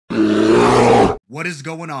What is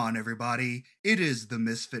going on, everybody? It is the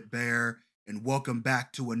Misfitbear, and welcome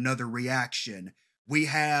back to another reaction. We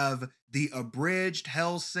have the Abridged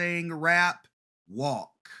Hellsing rap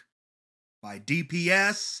Walk by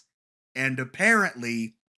DPS, and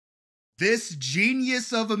apparently this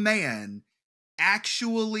genius of a man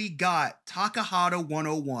actually got Takahata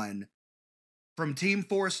 101 from Team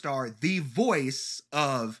 4-Star, the voice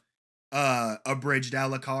of Abridged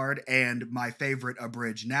Alucard and my favorite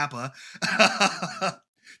Abridged Nappa,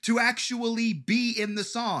 to actually be in the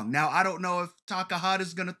song. Now, I don't know if Takahata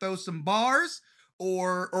is going to throw some bars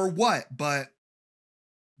or what, but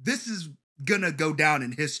this is going to go down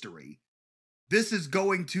in history. This is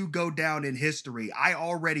going to go down in history. I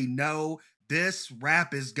already know this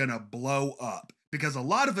rap is going to blow up because a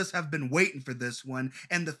lot of us have been waiting for this one,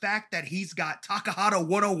 and the fact that he's got Takahata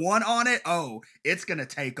 101 on it, oh, it's going to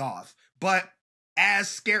take off. But as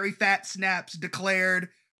Daddyphatsnaps declared,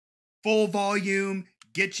 full volume,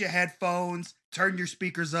 get your headphones, turn your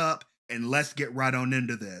speakers up, and let's get right on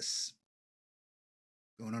into this.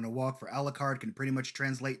 Going on a walk for Alucard can pretty much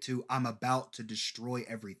translate to I'm about to destroy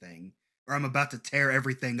everything, or I'm about to tear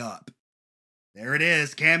everything up. There it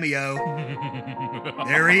is, cameo.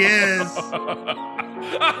 There he is.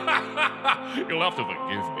 You'll have to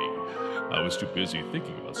forgive me. I was too busy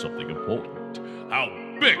thinking about something important. How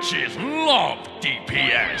bitches love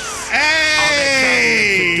DPS.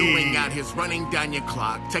 Hey! Doing out here's running down your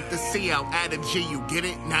clock. Take the C out, add a G, you get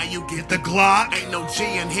it? Now you get the Glock. Ain't no G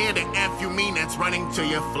in here, the F you mean that's running to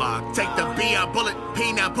your flock. Take the B out, bullet,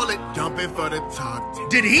 P now pull it, dump it for the talk.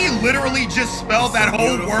 Did he literally just spell that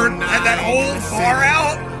whole word and that whole bar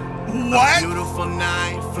out? What? A beautiful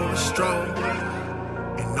night for a stroll.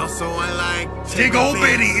 And also I like Tiggle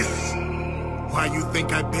bitties. Why you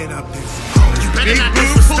think I bit up this? Big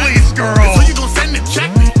blue police girl. So you gon' send and check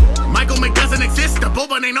me. Michael Mc doesn't exist. The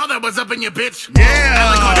boba ain't all that was up in your bitch. Yeah.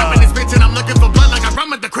 I'm like caught up in this bitch and I'm looking for blood like I run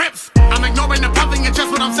with the Crips. I'm ignoring the puffing and just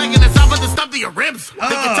what I'm saying is off of the stuff to your ribs. Think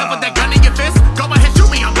you're tough with that gun in your fist? Go ahead, shoot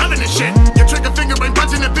me. I'm loving this shit. Your trigger finger ain't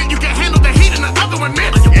punching a bit. You can handle the heat in the oven with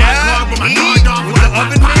mitts. Yeah. With my dog off when I pop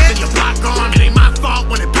pop and your block on. It ain't my fault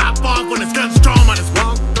when it pop off when it's gun strong on his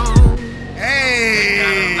walk on.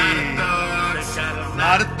 Hey.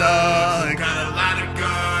 Lot of thugs. Got a lot of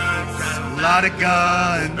guns. A lot of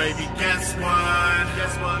guns. Baby, guess what?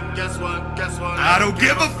 Guess what? Guess what? Guess what? I don't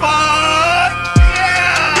give a fuck.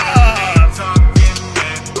 Yeah. They talking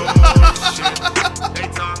that bullshit. They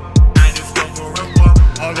talk. I just go for a walk.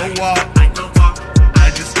 I'll go walk. I don't talk. I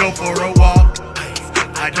just go for a walk.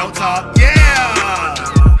 I don't talk. Yeah.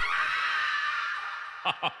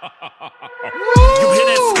 You hear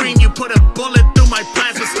that scream? You put a bullet through my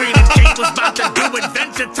plasma screen. And Jake was about to do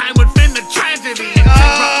Adventure Time within the tragedy. And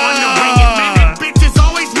on the ring and man, that bitch is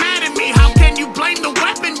always mad at me. How can you blame the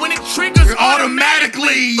weapon when it triggers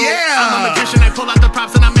automatically? Yeah. I'm a magician. I pull out the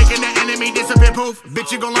props and I'm making the enemy disappear poof. Bitch,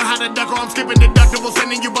 you gon' learn how to duck or I'm skipping deductible,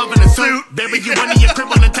 sending you off in a suit. Bury you under your crib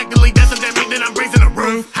on the technically doesn't that mean that I'm raising a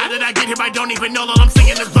roof? How did I get here? I don't even know. All I'm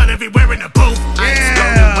seeing is blood everywhere in the booth. I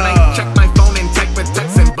exploded when I check my phone and check with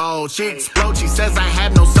text and bold. She explodes. She says I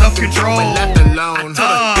have no self-control and left alone. I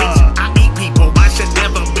told her, bitch, I eat people. I should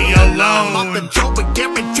never be alone. I'm off the joke, but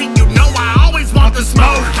guarantee you know I always want the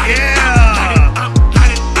smoke. Yeah. Light it up,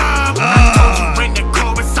 light it up. I told you in the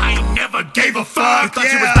chorus I ain't never gave a fuck. You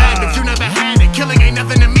thought you was bad, but you never had it. Killing ain't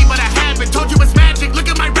nothing to me, but I have it. Told you it's magic. Look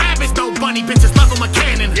at my rabbits. No bunny bitches love them a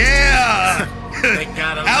cannon. Yeah.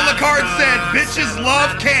 Alucard said, bitches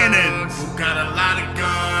love cannons. Who got a lot of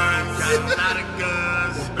guns? Got a lot of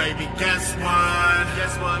guns. Well, baby, guess what?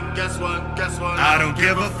 Guess what? Guess what? Guess what? I don't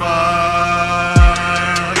give a fuck.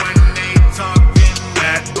 When they talking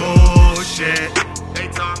That bullshit. they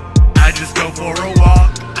talk. I just go for a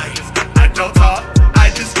walk. I don't talk. I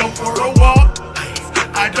just go for a walk.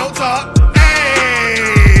 I don't talk. Hey.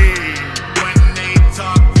 When they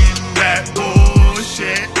talking That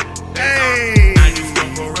bullshit. Hey. I just go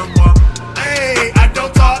for a walk. Hey. I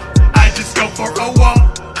don't talk. I just go for a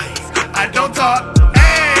walk. I don't talk. Hey.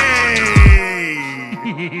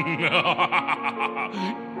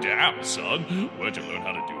 Damn, son. Where'd you learn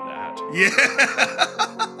how to do that? Yeah.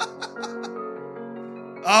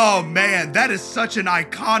 Oh man, that is such an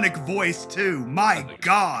iconic voice too. My Go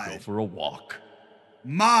God. for a walk.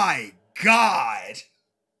 My God.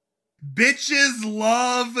 Bitches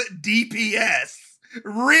love DPS.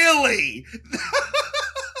 Really?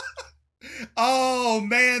 Oh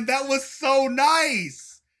man, that was so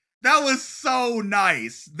nice. That was so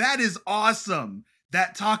nice. That is awesome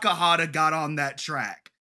that Takahata got on that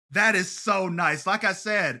track. That is so nice. Like I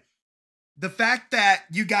said, the fact that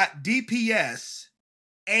you got DPS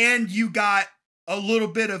and you got a little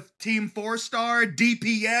bit of Team 4-star,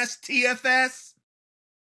 DPS, TFS.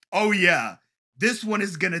 Oh yeah, this one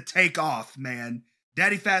is gonna take off, man.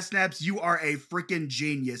 Daddyphatsnaps, you are a freaking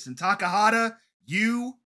genius. And Takahata,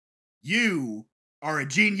 you are a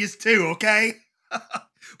genius too, okay?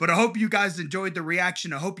 But I hope you guys enjoyed the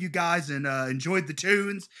reaction. I hope you guys enjoyed the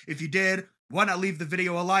tunes. If you did, why not leave the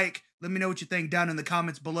video a like? Let me know what you think down in the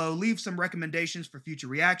comments below. Leave some recommendations for future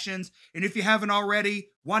reactions. And if you haven't already,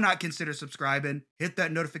 why not consider subscribing? Hit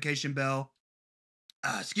that notification bell.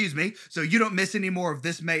 So you don't miss any more of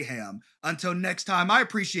this mayhem. Until next time, I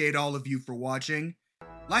appreciate all of you for watching.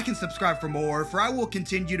 Like and subscribe for more, for I will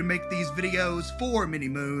continue to make these videos for many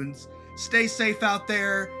moons. Stay safe out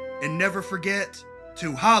there, and never forget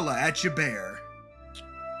to holla at your bear.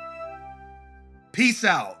 Peace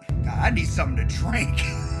out. God, I need something to drink.